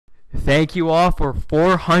Thank you all for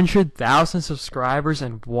 400,000 subscribers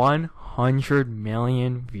and 100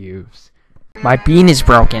 million views. My bean is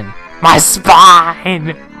broken. My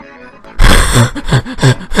spine!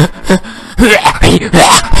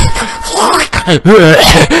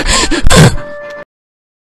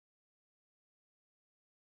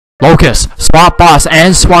 Locust, SWAT boss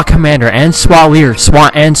and SWAT commander and SWAT leader,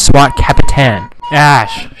 SWAT and SWAT capitan.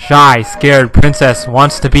 Ash, shy, scared princess,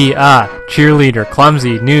 wants to be a cheerleader,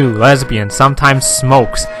 clumsy, new, lesbian, sometimes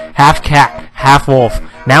smokes, half cat, half wolf,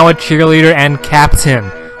 now a cheerleader and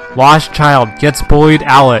captain. Lost child, gets bullied,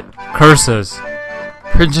 Owlet, curses.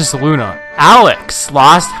 Princess Luna, Alex,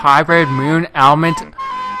 lost hybrid moon element,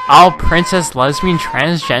 owl princess lesbian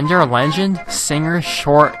transgender legend, singer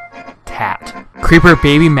short tat. Creeper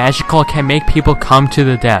baby magical can make people come to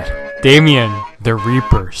the dead. Damien, the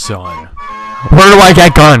Reaper son. Where do I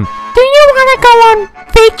get gun? Do you wanna go on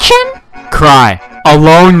vacation? Cry.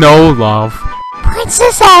 Alone no love.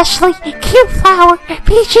 Princess Ashley, Cute Flower,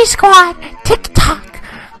 Peachy Squad, TikTok,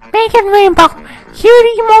 Megan Rainbow,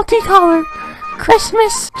 Cutie Multicolored,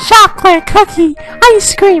 Christmas, Chocolate Cookie,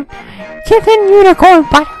 Ice Cream, Kitten Unicorn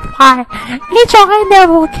Butterfly, Angel and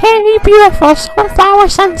Devil, Candy Beautiful, Sunflower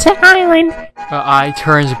Sunset Island. The eye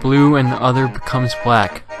turns blue and the other becomes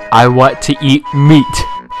black. I want to eat meat.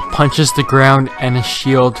 Punches the ground and a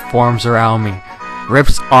shield forms around me.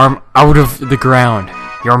 Rips arm out of the ground.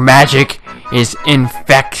 Your magic is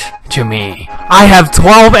infect to me. I have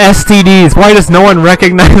 12 STDs. Why does no one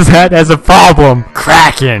recognize that as a problem?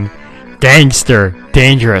 Kraken. Gangster.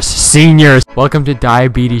 Dangerous. Seniors. Welcome to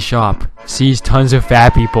Diabetes Shop. Sees tons of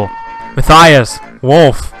fat people. Matthias,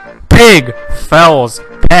 wolf, pig, fells,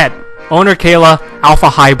 pet, owner Kayla, alpha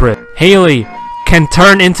hybrid. Haley, can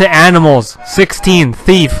turn into animals. 16,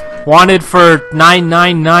 thief, wanted for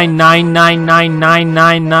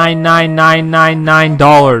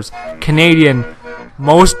 $9,999,999,999 Canadian,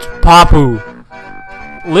 most papu.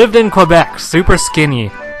 Lived in Quebec, super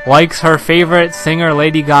skinny, likes her favorite singer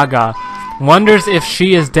Lady Gaga, wonders if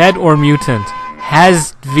she is dead or mutant,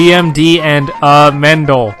 has VMD and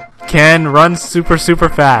Mendel, can run super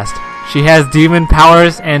fast, she has demon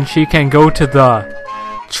powers and she can go to the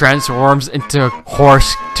transforms into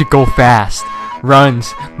horse to go fast,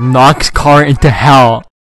 runs, knocks car into hell.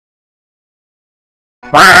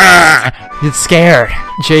 It's scared.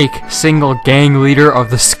 Jake, single gang leader of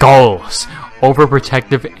the Skulls,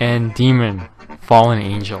 overprotective and demon, fallen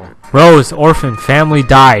angel. Rose, orphan, family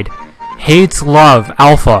died, hates love,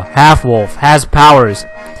 alpha, half wolf, has powers,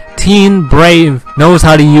 teen, brave, knows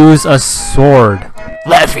how to use a sword.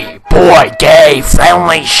 Levy, boy, gay,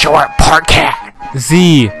 friendly, short, part cat.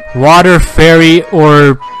 Z, water, fairy,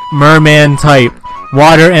 or merman type.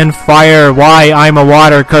 Water and fire. Why I'm a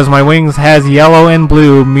water? Cause my wings has yellow and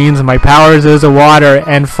blue, means my powers is a water.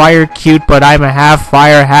 And fire cute, but I'm a half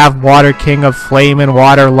fire, half water, king of flame and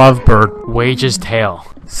water, lovebird. Wages tale.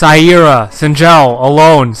 Saira, Sinjel,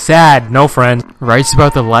 alone, sad, no friends. Writes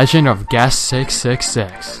about the legend of Guest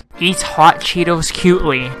 666. Eats hot Cheetos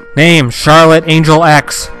cutely. Name, Charlotte Angel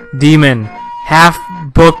X, demon. Half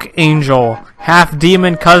book angel. Half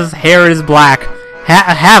demon cause hair is black.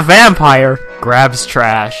 Half vampire. Grabs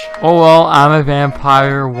trash. Oh well, I'm a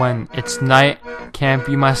vampire when it's night. Can't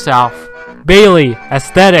be myself. Bailey,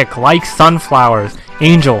 aesthetic, likes sunflowers.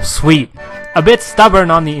 Angel, sweet. A bit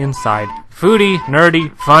stubborn on the inside. Foodie,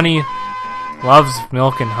 nerdy, funny. Loves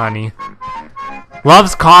milk and honey.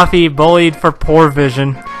 Loves coffee, bullied for poor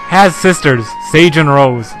vision. Has sisters, Sage and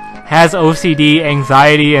Rose. Has OCD,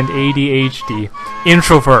 anxiety, and ADHD.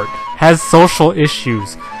 Introvert. Has social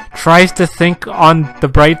issues. Tries to think on the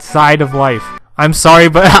bright side of life. I'm sorry,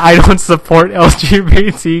 but I don't support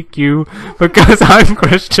LGBTQ because I'm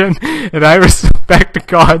Christian and I respect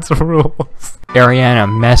God's rules. Ariana,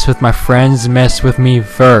 mess with my friends, mess with me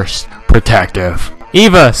first. Protective.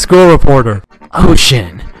 Eva, school reporter.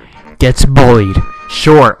 Ocean, gets bullied.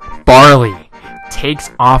 Short, barley, takes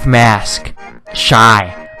off mask.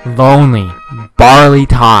 Shy, lonely, barley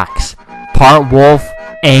talks. Part wolf,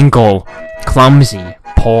 angle, clumsy,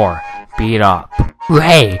 poor, beat up.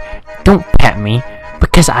 Ray, don't pet me,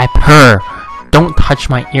 because I purr. Don't touch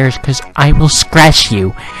my ears, cause I will scratch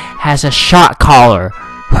you. Has a shot collar.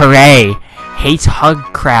 Hooray. Hates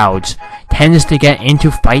hug crowds. Tends to get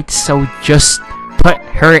into fights, so just put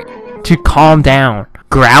her to calm down.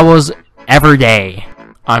 Growls every day.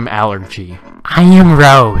 I'm Allergy. I am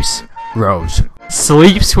Rose. Rose.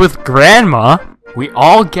 Sleeps with grandma. We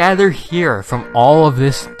all gather here from all of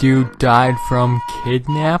this dude died from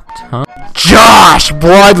kidnapped, huh? Josh,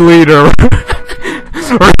 blood leader.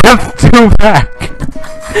 Rep 2 back.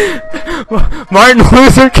 Martin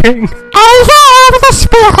Luther King. I love the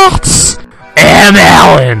spirits. Am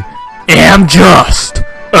Allen. Am just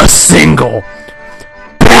a single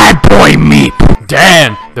bad boy meep.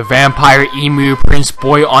 Dan, the vampire emu prince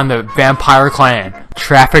boy on the vampire clan.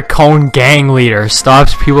 Traffic cone gang leader,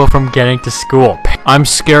 stops people from getting to school. I'm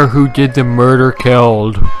scared who did the murder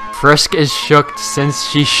killed. Frisk is shook since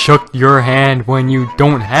she shook your hand when you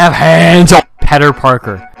don't have hands. Petter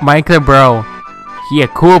Parker. Mike the bro. He a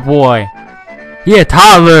cool boy. He a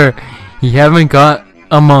toddler. He haven't got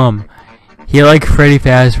a mom. He like Freddy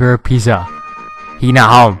Fazbear Pizza. He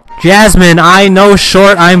not home. Jasmine, I know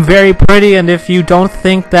short, I'm very pretty, and if you don't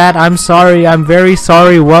think that, I'm sorry, I'm very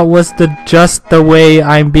sorry. What was just the way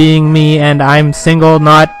I'm being me, and I'm single,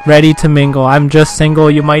 not ready to mingle. I'm just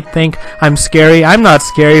single, you might think I'm scary. I'm not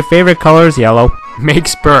scary. Favorite color is yellow.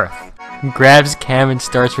 Makes birth. Grabs cam and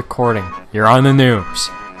starts recording. You're on the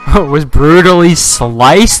news. Was brutally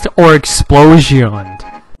sliced or explosioned?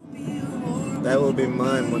 That will be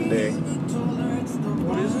mine one day.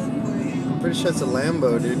 What is it? I'm pretty sure it's a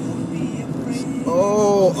Lambo, dude.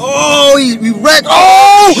 Oh, we wrecked.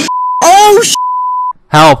 Oh,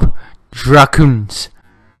 Help! Dracoons.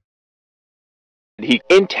 He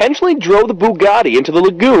intentionally drove the Bugatti into the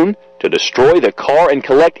lagoon to destroy the car and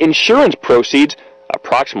collect insurance proceeds,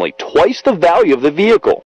 approximately twice the value of the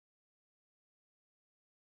vehicle.